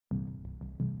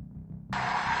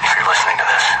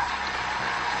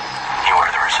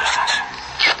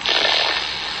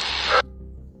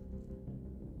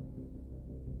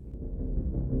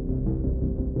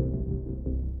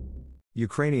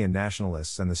Ukrainian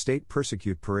nationalists and the state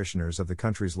persecute parishioners of the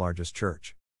country's largest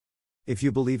church. If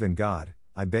you believe in God,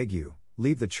 I beg you,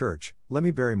 leave the church, let me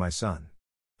bury my son.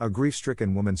 A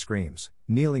grief-stricken woman screams,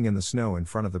 kneeling in the snow in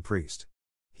front of the priest.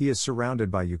 He is surrounded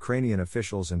by Ukrainian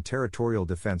officials and territorial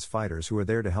defense fighters who are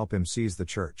there to help him seize the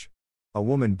church. A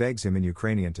woman begs him in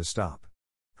Ukrainian to stop.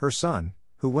 Her son,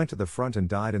 who went to the front and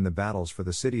died in the battles for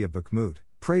the city of Bakhmut,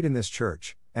 prayed in this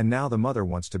church, and now the mother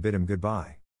wants to bid him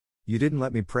goodbye. You didn't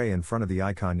let me pray in front of the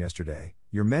icon yesterday,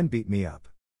 your men beat me up.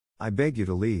 I beg you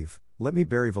to leave, let me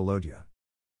bury Volodya.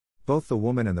 Both the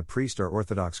woman and the priest are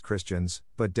Orthodox Christians,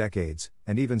 but decades,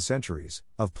 and even centuries,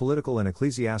 of political and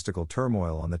ecclesiastical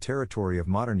turmoil on the territory of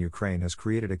modern Ukraine has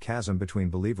created a chasm between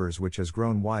believers which has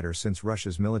grown wider since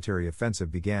Russia's military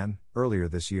offensive began, earlier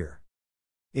this year.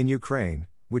 In Ukraine,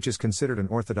 which is considered an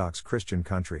Orthodox Christian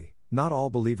country, not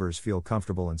all believers feel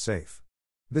comfortable and safe.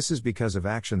 This is because of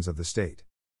actions of the state.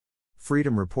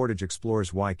 Freedom Reportage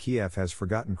explores why Kiev has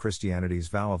forgotten Christianity's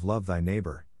vow of love thy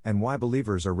neighbor, and why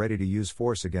believers are ready to use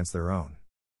force against their own.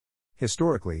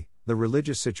 Historically, the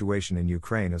religious situation in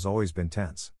Ukraine has always been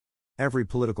tense. Every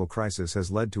political crisis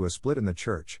has led to a split in the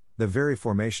church, the very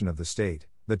formation of the state,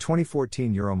 the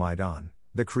 2014 Euromaidan,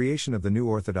 the creation of the new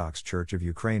Orthodox Church of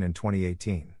Ukraine in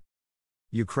 2018.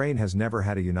 Ukraine has never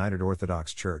had a united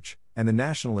Orthodox Church, and the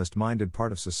nationalist-minded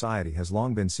part of society has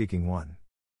long been seeking one.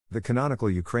 The canonical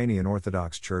Ukrainian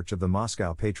Orthodox Church of the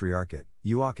Moscow Patriarchate,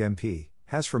 UOK MP,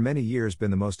 has for many years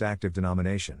been the most active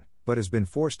denomination, but has been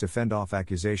forced to fend off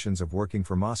accusations of working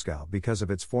for Moscow because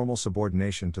of its formal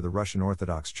subordination to the Russian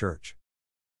Orthodox Church.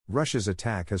 Russia's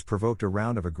attack has provoked a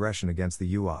round of aggression against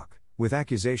the UOK, with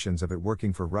accusations of it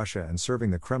working for Russia and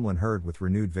serving the Kremlin herd with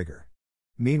renewed vigor.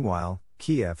 Meanwhile,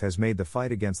 Kiev has made the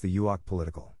fight against the UOK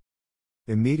political.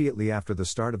 Immediately after the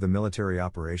start of the military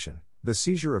operation, the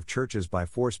seizure of churches by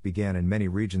force began in many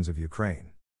regions of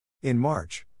Ukraine. In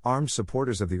March, armed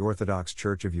supporters of the Orthodox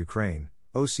Church of Ukraine,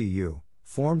 OCU,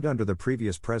 formed under the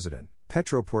previous president,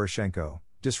 Petro Poroshenko,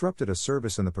 disrupted a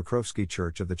service in the Pokrovsky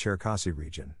Church of the Cherkasy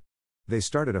region. They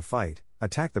started a fight,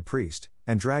 attacked the priest,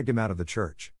 and dragged him out of the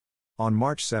church. On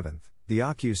March 7, the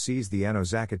OCU seized the Ano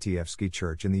Zakatievsky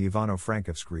Church in the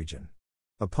Ivano-Frankivsk region.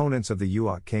 Opponents of the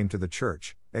UOK came to the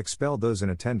church, expelled those in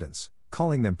attendance,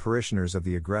 calling them parishioners of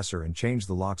the aggressor, and changed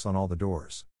the locks on all the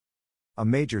doors. A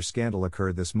major scandal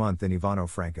occurred this month in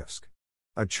Ivano-Frankivsk.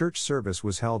 A church service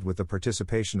was held with the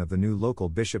participation of the new local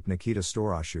bishop Nikita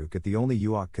Storashuk at the only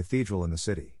UOK cathedral in the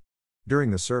city.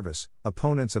 During the service,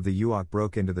 opponents of the UOK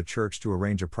broke into the church to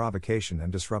arrange a provocation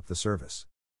and disrupt the service.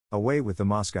 Away with the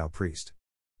Moscow priest.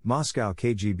 Moscow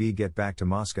KGB, get back to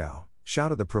Moscow,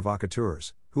 shouted the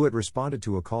provocateurs, who had responded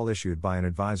to a call issued by an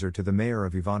advisor to the mayor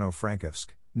of Ivano-Frankivsk,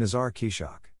 Nazar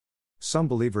Kishak. Some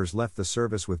believers left the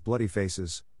service with bloody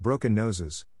faces, broken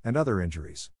noses, and other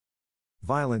injuries.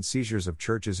 Violent seizures of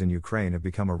churches in Ukraine have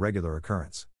become a regular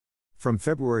occurrence. From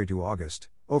February to August,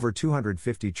 over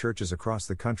 250 churches across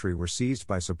the country were seized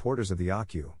by supporters of the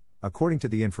OCU, according to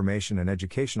the Information and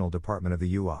Educational Department of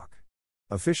the UOK.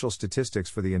 Official statistics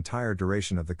for the entire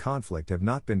duration of the conflict have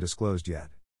not been disclosed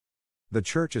yet. The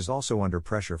church is also under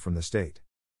pressure from the state.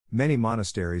 Many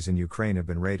monasteries in Ukraine have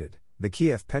been raided: the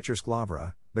Kiev Pechersk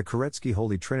Lavra, the Koretsky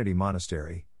Holy Trinity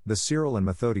Monastery, the Cyril and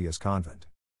Methodius Convent.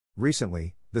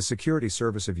 Recently, the Security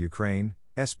Service of Ukraine,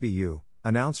 SBU,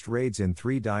 announced raids in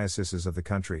 3 dioceses of the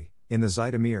country, in the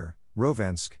Zhytomyr,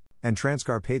 Rovensk, and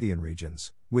Transcarpathian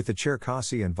regions, with the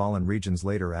Cherkasy and Volyn regions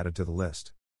later added to the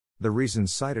list. The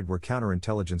reasons cited were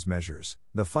counterintelligence measures,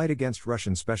 the fight against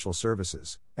Russian special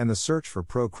services, and the search for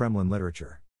pro-Kremlin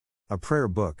literature. A prayer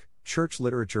book, church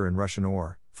literature in Russian,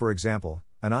 or, for example,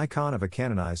 an icon of a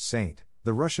canonized saint,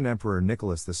 the Russian Emperor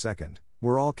Nicholas II,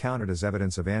 were all counted as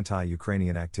evidence of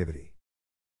anti-Ukrainian activity.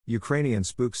 Ukrainian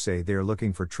spooks say they are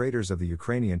looking for traitors of the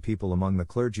Ukrainian people among the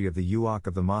clergy of the UOK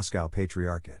of the Moscow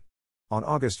Patriarchate. On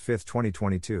August 5,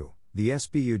 2022, the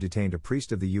SBU detained a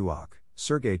priest of the UOK,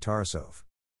 Sergei Tarasov.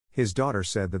 His daughter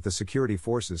said that the security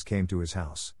forces came to his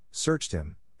house, searched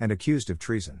him, and accused of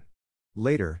treason.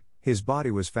 Later, his body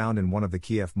was found in one of the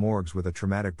Kiev morgues with a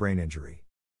traumatic brain injury.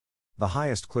 The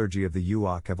highest clergy of the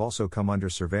UOK have also come under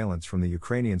surveillance from the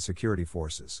Ukrainian security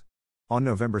forces. On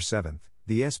November 7,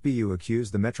 the SBU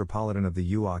accused the Metropolitan of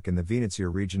the UOK in the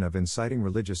Vinnytsia region of inciting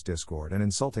religious discord and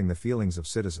insulting the feelings of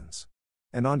citizens.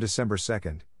 And on December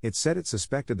 2, it said it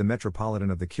suspected the Metropolitan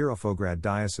of the Kirovograd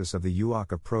Diocese of the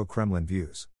UOK of pro-Kremlin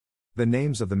views. The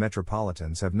names of the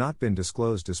metropolitans have not been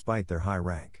disclosed despite their high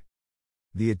rank.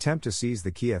 The attempt to seize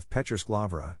the Kiev Pechersk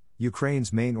Lavra,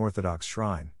 Ukraine's main Orthodox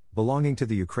shrine, belonging to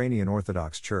the Ukrainian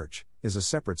Orthodox Church, is a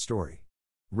separate story.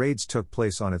 Raids took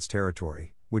place on its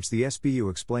territory, which the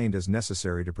SBU explained as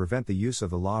necessary to prevent the use of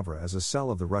the Lavra as a cell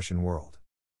of the Russian world.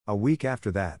 A week after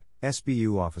that,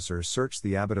 SBU officers searched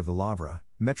the abbot of the Lavra,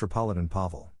 Metropolitan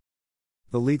Pavel.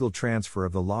 The legal transfer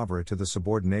of the Lavra to the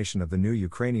subordination of the new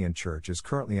Ukrainian Church is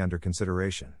currently under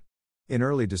consideration. In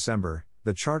early December,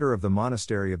 the charter of the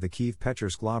monastery of the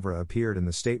Kiev-Pechersk Lavra appeared in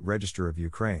the State Register of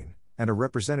Ukraine, and a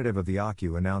representative of the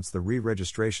OKU announced the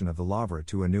re-registration of the Lavra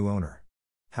to a new owner.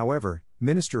 However,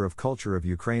 Minister of Culture of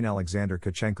Ukraine Alexander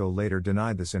Tkachenko later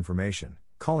denied this information,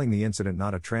 calling the incident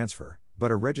not a transfer, but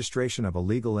a registration of a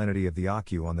legal entity of the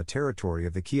OKU on the territory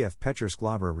of the Kiev-Pechersk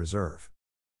Lavra Reserve.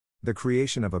 The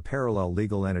creation of a parallel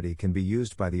legal entity can be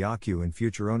used by the OKU in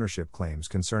future ownership claims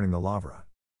concerning the Lavra.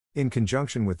 In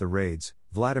conjunction with the raids,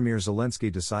 Vladimir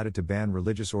Zelensky decided to ban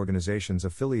religious organizations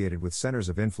affiliated with centers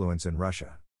of influence in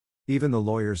Russia. Even the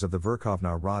lawyers of the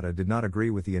Verkhovna Rada did not agree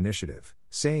with the initiative,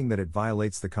 saying that it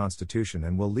violates the constitution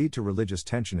and will lead to religious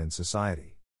tension in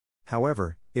society.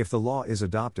 However, if the law is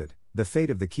adopted, the fate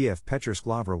of the Kiev-Pechersk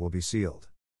Lavra will be sealed.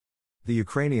 The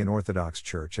Ukrainian Orthodox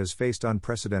Church has faced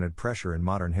unprecedented pressure in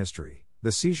modern history: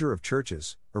 the seizure of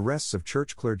churches, arrests of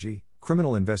church clergy,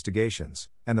 criminal investigations,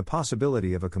 and the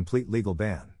possibility of a complete legal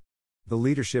ban. The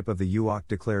leadership of the UOK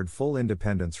declared full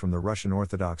independence from the Russian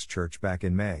Orthodox Church back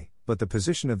in May, but the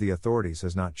position of the authorities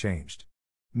has not changed.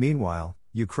 Meanwhile,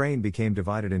 Ukraine became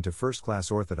divided into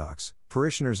first-class Orthodox,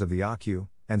 parishioners of the OKU,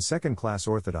 and second-class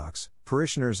Orthodox,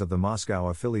 parishioners of the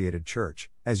Moscow-affiliated church,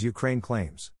 as Ukraine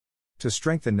claims. To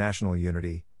strengthen national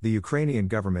unity, the Ukrainian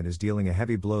government is dealing a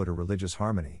heavy blow to religious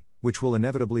harmony, which will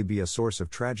inevitably be a source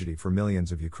of tragedy for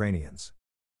millions of Ukrainians.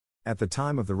 At the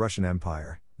time of the Russian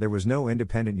Empire, there was no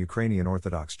independent Ukrainian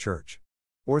Orthodox Church.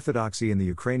 Orthodoxy in the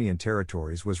Ukrainian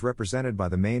territories was represented by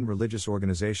the main religious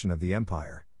organization of the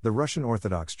empire, the Russian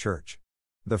Orthodox Church.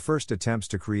 The first attempts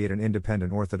to create an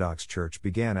independent Orthodox Church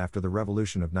began after the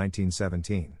Revolution of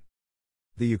 1917.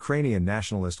 The Ukrainian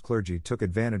nationalist clergy took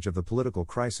advantage of the political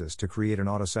crisis to create an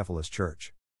autocephalous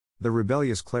church. The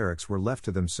rebellious clerics were left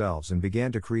to themselves and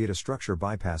began to create a structure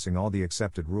bypassing all the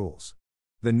accepted rules.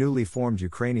 The newly formed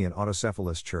Ukrainian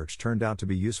autocephalous church turned out to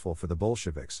be useful for the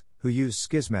Bolsheviks, who used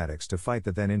schismatics to fight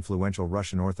the then influential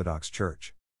Russian Orthodox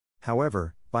Church.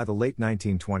 However, by the late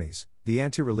 1920s, the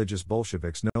anti-religious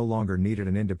Bolsheviks no longer needed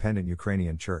an independent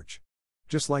Ukrainian church.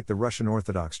 Just like the Russian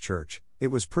Orthodox Church, it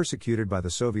was persecuted by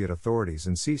the Soviet authorities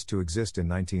and ceased to exist in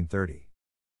 1930.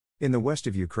 In the west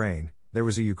of Ukraine, there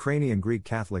was a Ukrainian Greek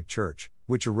Catholic Church,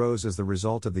 which arose as the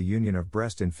result of the Union of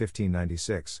Brest in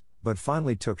 1596, but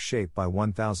finally took shape by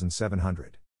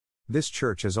 1700. This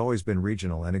church has always been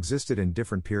regional and existed in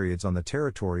different periods on the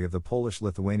territory of the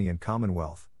Polish-Lithuanian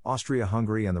Commonwealth,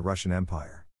 Austria-Hungary and the Russian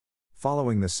Empire.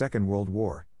 Following the Second World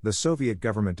War, the Soviet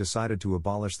government decided to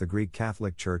abolish the Greek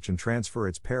Catholic Church and transfer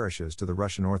its parishes to the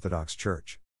Russian Orthodox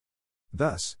Church.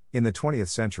 Thus, in the 20th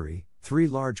century, three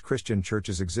large Christian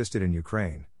churches existed in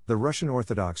Ukraine: the Russian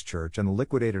Orthodox Church and the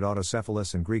liquidated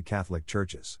autocephalous and Greek Catholic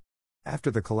churches. After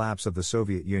the collapse of the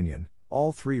Soviet Union,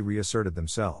 all three reasserted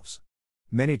themselves.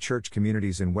 Many church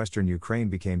communities in western Ukraine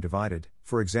became divided.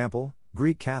 For example,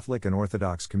 Greek Catholic and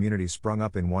Orthodox communities sprung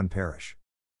up in one parish.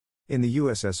 In the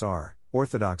USSR,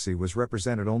 Orthodoxy was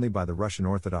represented only by the Russian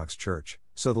Orthodox Church,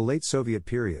 so the late Soviet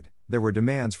period, there were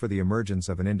demands for the emergence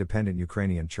of an independent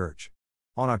Ukrainian church.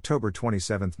 On October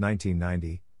 27,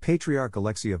 1990, Patriarch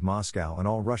Alexei of Moscow and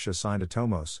all Russia signed a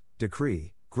Tomos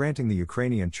decree, granting the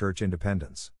Ukrainian church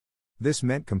independence. This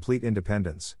meant complete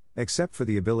independence, except for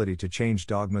the ability to change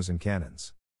dogmas and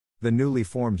canons. The newly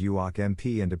formed UOK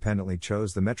MP independently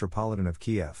chose the Metropolitan of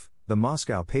Kiev, the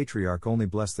Moscow Patriarch only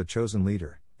blessed the chosen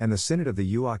leader, and the Synod of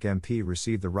the UOK MP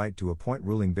received the right to appoint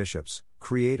ruling bishops,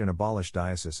 create and abolish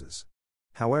dioceses.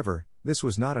 However, this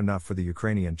was not enough for the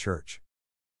Ukrainian Church.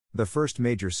 The first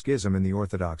major schism in the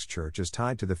Orthodox Church is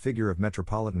tied to the figure of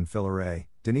Metropolitan Filaret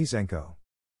Denisenko.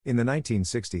 In the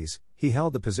 1960s, he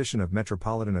held the position of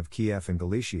Metropolitan of Kiev and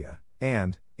Galicia,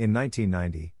 and, in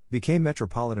 1990, became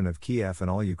Metropolitan of Kiev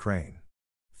and all Ukraine.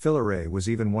 Filaret was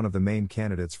even one of the main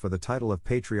candidates for the title of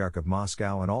Patriarch of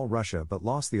Moscow and all Russia but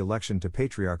lost the election to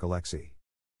Patriarch Alexei.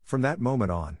 From that moment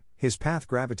on, his path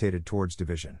gravitated towards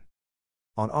division.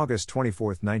 On August 24,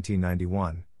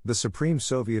 1991, the Supreme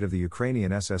Soviet of the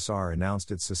Ukrainian SSR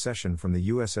announced its secession from the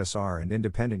USSR and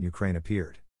independent Ukraine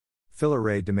appeared.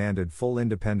 Filaret demanded full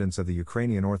independence of the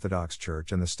Ukrainian Orthodox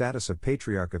Church and the status of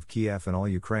Patriarch of Kiev and all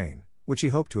Ukraine, which he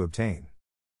hoped to obtain.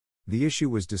 The issue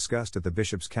was discussed at the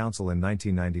Bishops' Council in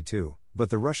 1992, but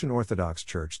the Russian Orthodox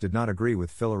Church did not agree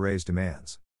with Filaret's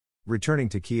demands. Returning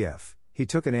to Kiev, he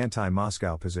took an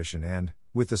anti-Moscow position and,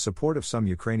 with the support of some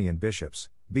Ukrainian bishops,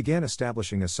 began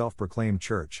establishing a self-proclaimed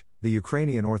church, the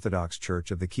Ukrainian Orthodox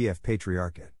Church of the Kiev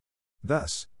Patriarchate.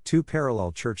 Thus, two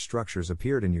parallel church structures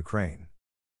appeared in Ukraine.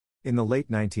 In the late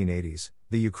 1980s,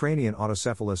 the Ukrainian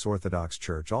Autocephalous Orthodox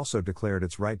Church also declared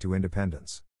its right to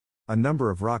independence. A number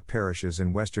of ROK parishes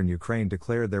in western Ukraine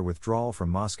declared their withdrawal from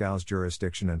Moscow's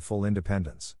jurisdiction and full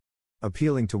independence.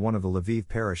 Appealing to one of the Lviv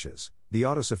parishes, the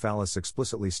Autocephalous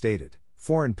explicitly stated,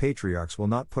 "Foreign patriarchs will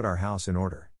not put our house in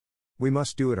order. We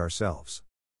must do it ourselves."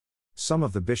 Some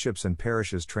of the bishops and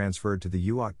parishes transferred to the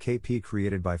UOK KP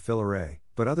created by Filaret,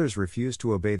 but others refused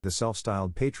to obey the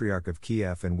self-styled Patriarch of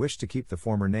Kiev and wished to keep the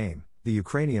former name, the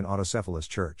Ukrainian Autocephalous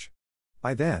Church.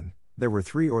 By then, there were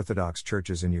three Orthodox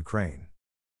churches in Ukraine.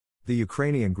 The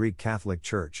Ukrainian Greek Catholic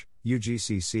Church,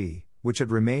 UGCC, which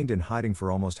had remained in hiding for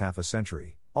almost half a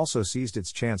century, also seized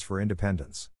its chance for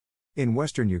independence. In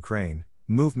western Ukraine,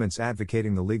 movements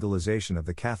advocating the legalization of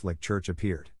the Catholic Church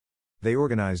appeared. They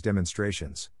organized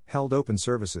demonstrations, held open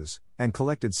services, and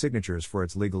collected signatures for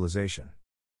its legalization.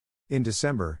 In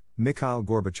December, Mikhail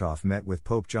Gorbachev met with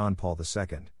Pope John Paul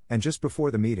II, and just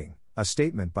before the meeting, a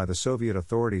statement by the Soviet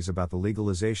authorities about the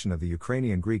legalization of the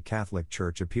Ukrainian Greek Catholic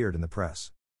Church appeared in the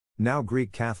press. Now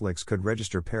Greek Catholics could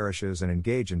register parishes and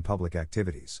engage in public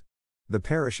activities. The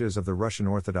parishes of the Russian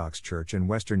Orthodox Church in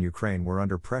western Ukraine were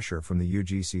under pressure from the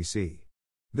UGCC.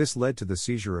 This led to the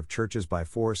seizure of churches by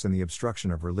force and the obstruction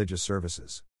of religious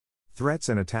services. Threats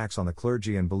and attacks on the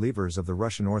clergy and believers of the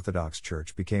Russian Orthodox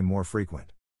Church became more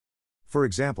frequent. For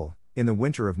example, in the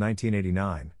winter of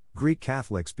 1989, Greek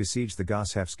Catholics besieged the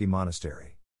Goshevsky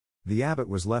Monastery. The abbot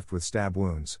was left with stab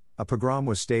wounds, a pogrom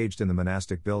was staged in the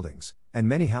monastic buildings, and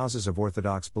many houses of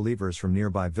Orthodox believers from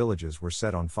nearby villages were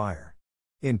set on fire.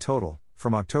 In total,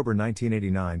 from October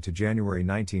 1989 to January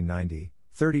 1990,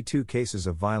 32 cases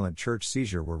of violent church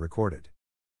seizure were recorded.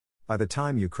 By the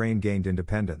time Ukraine gained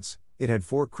independence, it had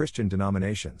 4 Christian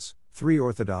denominations, 3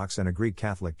 Orthodox and a Greek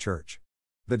Catholic Church.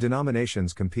 The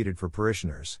denominations competed for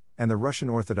parishioners, and the Russian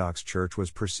Orthodox Church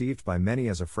was perceived by many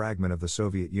as a fragment of the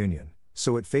Soviet Union,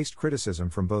 so it faced criticism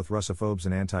from both Russophobes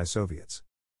and anti-Soviets.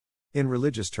 In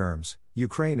religious terms,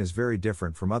 Ukraine is very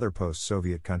different from other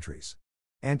post-Soviet countries.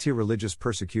 Anti-religious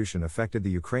persecution affected the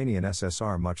Ukrainian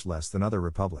SSR much less than other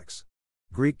republics.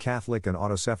 Greek Catholic and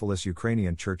autocephalous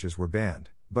Ukrainian churches were banned,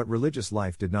 but religious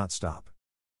life did not stop.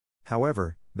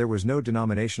 However, there was no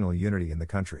denominational unity in the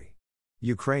country.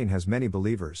 Ukraine has many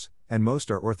believers, and most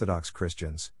are Orthodox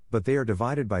Christians, but they are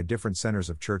divided by different centers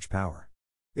of church power.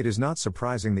 It is not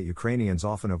surprising that Ukrainians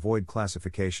often avoid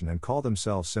classification and call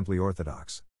themselves simply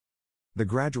Orthodox. The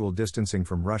gradual distancing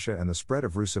from Russia and the spread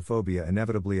of Russophobia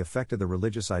inevitably affected the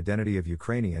religious identity of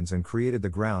Ukrainians and created the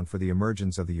ground for the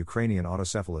emergence of the Ukrainian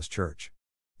Autocephalous Church.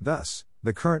 Thus,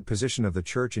 the current position of the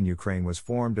Church in Ukraine was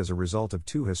formed as a result of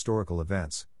 2 historical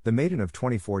events, the Maidan of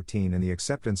 2014 and the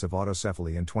acceptance of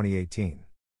autocephaly in 2018.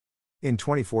 In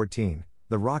 2014,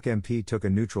 the ROK MP took a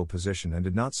neutral position and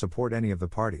did not support any of the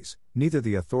parties, neither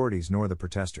the authorities nor the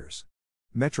protesters.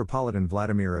 Metropolitan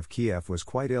Vladimir of Kiev was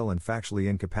quite ill and factually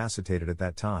incapacitated at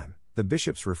that time, the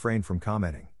bishops refrained from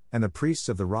commenting, and the priests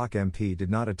of the ROK MP did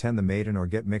not attend the Maidan or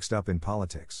get mixed up in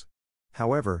politics.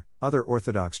 However, other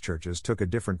Orthodox churches took a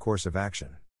different course of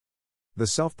action. The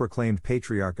self-proclaimed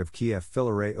Patriarch of Kiev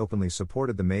Filaret openly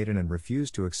supported the Maidan and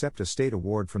refused to accept a state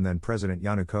award from then-President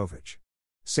Yanukovych.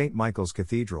 St. Michael's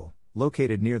Cathedral,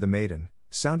 located near the Maidan,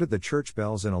 sounded the church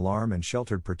bells in alarm and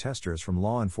sheltered protesters from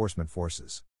law enforcement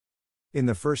forces. In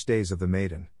the first days of the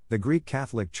Maidan, the Greek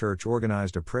Catholic Church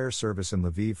organized a prayer service in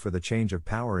Lviv for the change of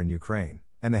power in Ukraine,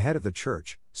 and the head of the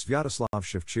church, Sviatoslav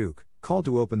Shevchuk, called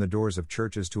to open the doors of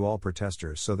churches to all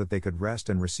protesters so that they could rest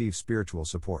and receive spiritual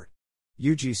support.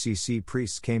 UGCC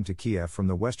priests came to Kiev from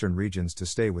the western regions to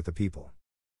stay with the people.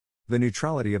 The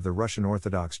neutrality of the Russian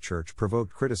Orthodox Church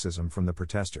provoked criticism from the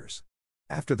protesters.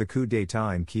 After the coup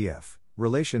d'état in Kiev,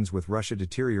 relations with Russia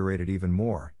deteriorated even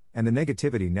more, and the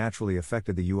negativity naturally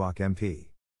affected the UOK MP.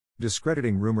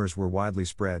 Discrediting rumors were widely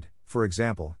spread, for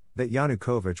example, that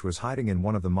Yanukovych was hiding in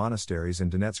one of the monasteries in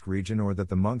Donetsk region or that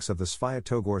the monks of the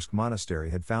Sviatogorsk monastery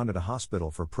had founded a hospital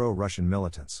for pro-Russian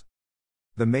militants.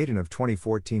 The Maidan of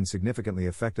 2014 significantly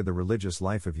affected the religious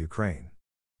life of Ukraine.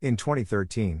 In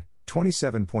 2013,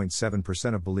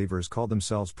 27.7% of believers called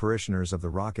themselves parishioners of the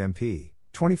ROK MP,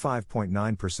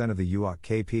 25.9% of the UOK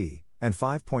KP, and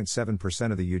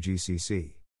 5.7% of the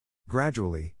UGCC.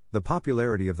 Gradually, the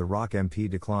popularity of the ROK MP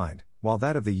declined, while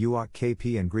that of the UOK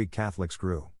KP and Greek Catholics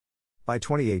grew. By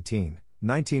 2018,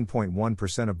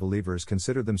 19.1% of believers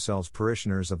considered themselves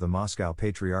parishioners of the Moscow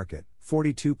Patriarchate,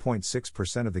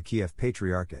 42.6% of the Kiev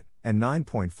Patriarchate, and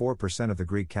 9.4% of the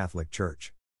Greek Catholic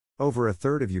Church. Over a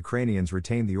third of Ukrainians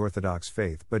retained the Orthodox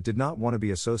faith but did not want to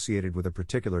be associated with a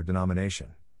particular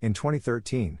denomination. In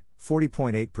 2013,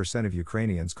 40.8% of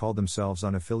Ukrainians called themselves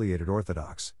unaffiliated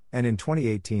Orthodox, and in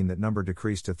 2018 that number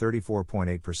decreased to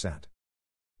 34.8%.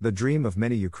 The dream of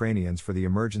many Ukrainians for the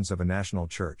emergence of a national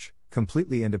church,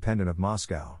 completely independent of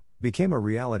Moscow, became a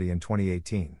reality in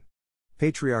 2018.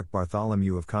 Patriarch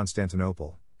Bartholomew of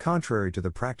Constantinople, contrary to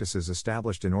the practices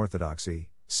established in Orthodoxy,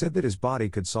 said that his body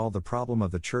could solve the problem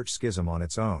of the church schism on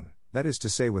its own, that is to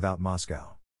say without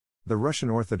Moscow. The Russian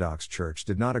Orthodox Church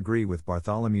did not agree with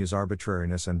Bartholomew's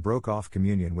arbitrariness and broke off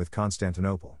communion with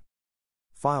Constantinople.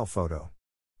 File photo.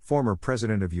 Former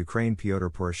President of Ukraine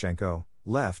Pyotr Poroshenko,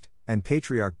 left, and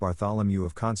Patriarch Bartholomew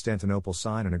of Constantinople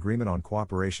sign an agreement on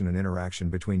cooperation and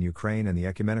interaction between Ukraine and the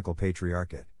Ecumenical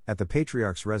Patriarchate, at the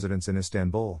Patriarch's residence in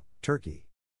Istanbul, Turkey.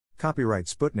 Copyright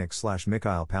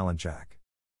Sputnik/Mikhail Palanchak.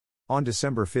 On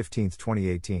December 15,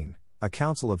 2018, a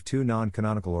council of two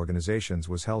non-canonical organizations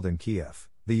was held in Kiev,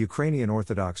 the Ukrainian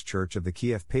Orthodox Church of the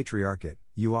Kiev Patriarchate,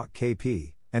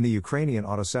 UOKP, and the Ukrainian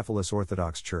Autocephalous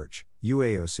Orthodox Church,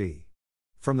 UAOC.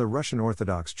 From the Russian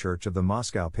Orthodox Church of the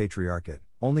Moscow Patriarchate,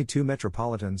 only two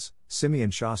metropolitans, Simeon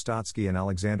Shostatsky and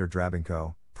Alexander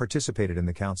Drabenko, participated in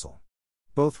the council.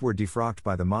 Both were defrocked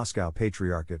by the Moscow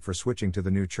Patriarchate for switching to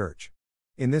the new church.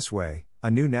 In this way,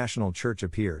 a new national church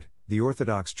appeared, the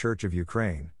Orthodox Church of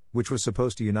Ukraine, which was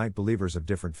supposed to unite believers of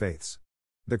different faiths.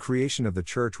 The creation of the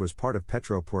church was part of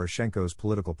Petro Poroshenko's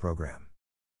political program.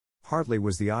 Hardly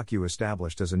was the OKU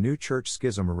established as a new church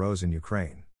schism arose in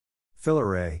Ukraine.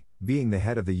 Filaret, being the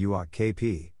head of the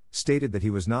UOKP, stated that he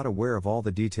was not aware of all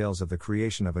the details of the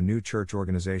creation of a new church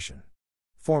organization.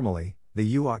 Formally,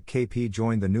 the UOKP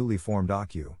joined the newly formed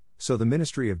OKU, so the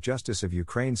Ministry of Justice of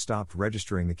Ukraine stopped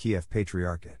registering the Kiev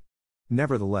Patriarchate.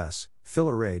 Nevertheless,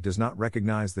 Filaret does not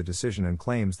recognize the decision and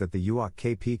claims that the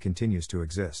UOKP continues to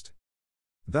exist.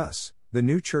 Thus, the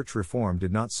new church reform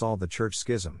did not solve the church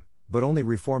schism, but only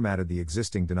reformatted the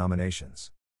existing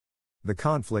denominations. The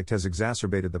conflict has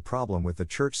exacerbated the problem with the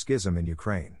church schism in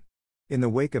Ukraine. In the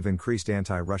wake of increased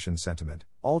anti-Russian sentiment,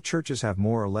 all churches have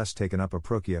more or less taken up a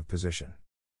pro-Kiev position.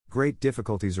 Great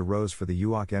difficulties arose for the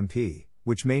UOKP,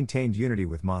 which maintained unity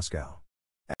with Moscow.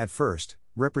 At first,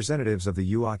 representatives of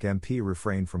the UOKP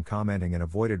refrained from commenting and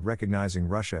avoided recognizing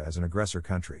Russia as an aggressor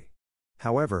country.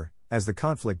 However, as the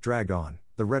conflict dragged on,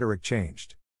 the rhetoric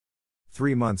changed.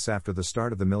 3 months after the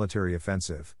start of the military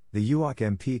offensive, the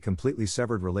UOKP completely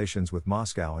severed relations with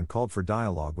Moscow and called for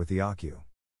dialogue with the OKU.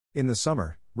 In the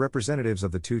summer, representatives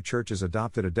of the two churches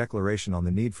adopted a declaration on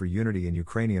the need for unity in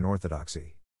Ukrainian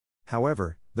Orthodoxy.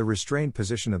 However, the restrained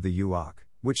position of the UOK,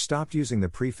 which stopped using the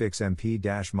prefix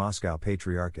MP-Moscow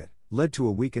Patriarchate, led to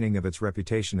a weakening of its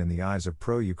reputation in the eyes of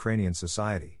pro-Ukrainian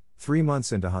society. 3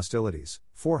 months into hostilities,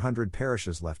 400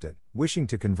 parishes left it, wishing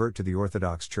to convert to the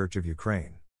Orthodox Church of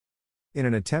Ukraine. In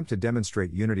an attempt to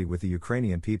demonstrate unity with the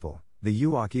Ukrainian people, the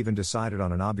UOK even decided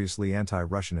on an obviously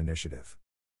anti-Russian initiative.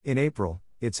 In April,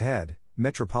 its head,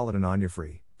 Metropolitan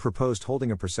Onufry, proposed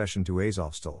holding a procession to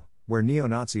Azovstal, where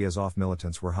neo-Nazi Azov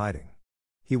militants were hiding.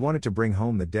 He wanted to bring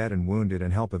home the dead and wounded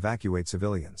and help evacuate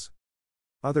civilians.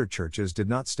 Other churches did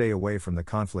not stay away from the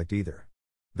conflict either.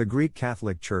 The Greek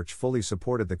Catholic Church fully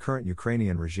supported the current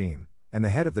Ukrainian regime, and the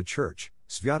head of the church,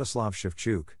 Sviatoslav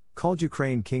Shevchuk, called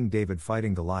Ukraine King David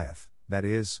fighting Goliath, that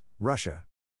is, Russia.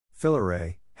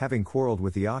 Filaret, having quarreled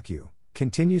with the OKU,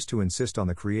 continues to insist on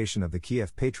the creation of the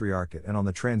Kiev Patriarchate and on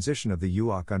the transition of the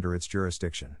UOK under its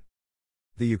jurisdiction.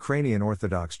 The Ukrainian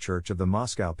Orthodox Church of the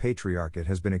Moscow Patriarchate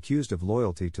has been accused of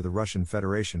loyalty to the Russian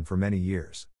Federation for many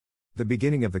years. The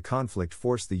beginning of the conflict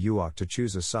forced the UOK to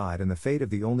choose a side in the fate of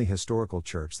the only historical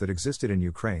church that existed in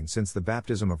Ukraine since the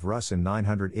baptism of Rus in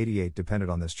 988 depended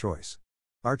on this choice.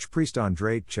 Archpriest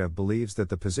Andrei Tchev believes that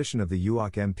the position of the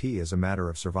UOKP is a matter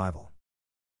of survival.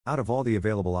 Out of all the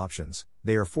available options,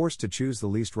 they are forced to choose the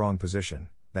least wrong position,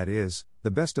 that is,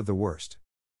 the best of the worst.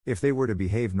 If they were to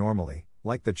behave normally,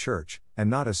 like the church, and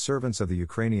not as servants of the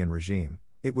Ukrainian regime,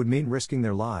 it would mean risking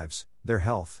their lives, their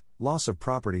health, loss of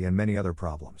property and many other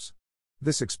problems.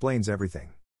 This explains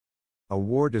everything. A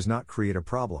war does not create a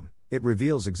problem, it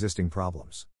reveals existing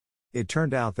problems. It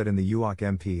turned out that in the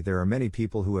UOKP there are many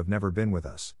people who have never been with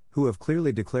us, who have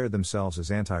clearly declared themselves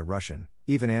as anti-Russian,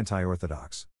 even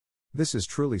anti-Orthodox. This is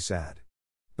truly sad.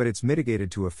 But it's mitigated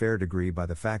to a fair degree by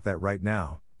the fact that right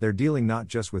now, they're dealing not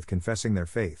just with confessing their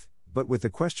faith, but with the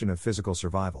question of physical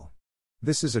survival.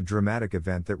 This is a dramatic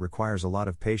event that requires a lot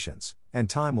of patience, and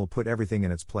time will put everything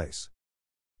in its place.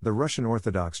 The Russian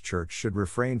Orthodox Church should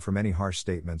refrain from any harsh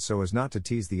statements so as not to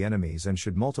tease the enemies and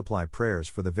should multiply prayers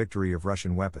for the victory of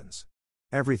Russian weapons.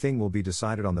 Everything will be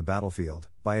decided on the battlefield,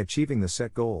 by achieving the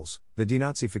set goals, the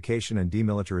denazification and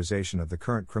demilitarization of the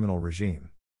current criminal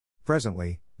regime.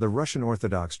 Presently, The Russian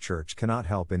Orthodox Church cannot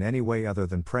help in any way other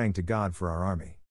than praying to God for our army.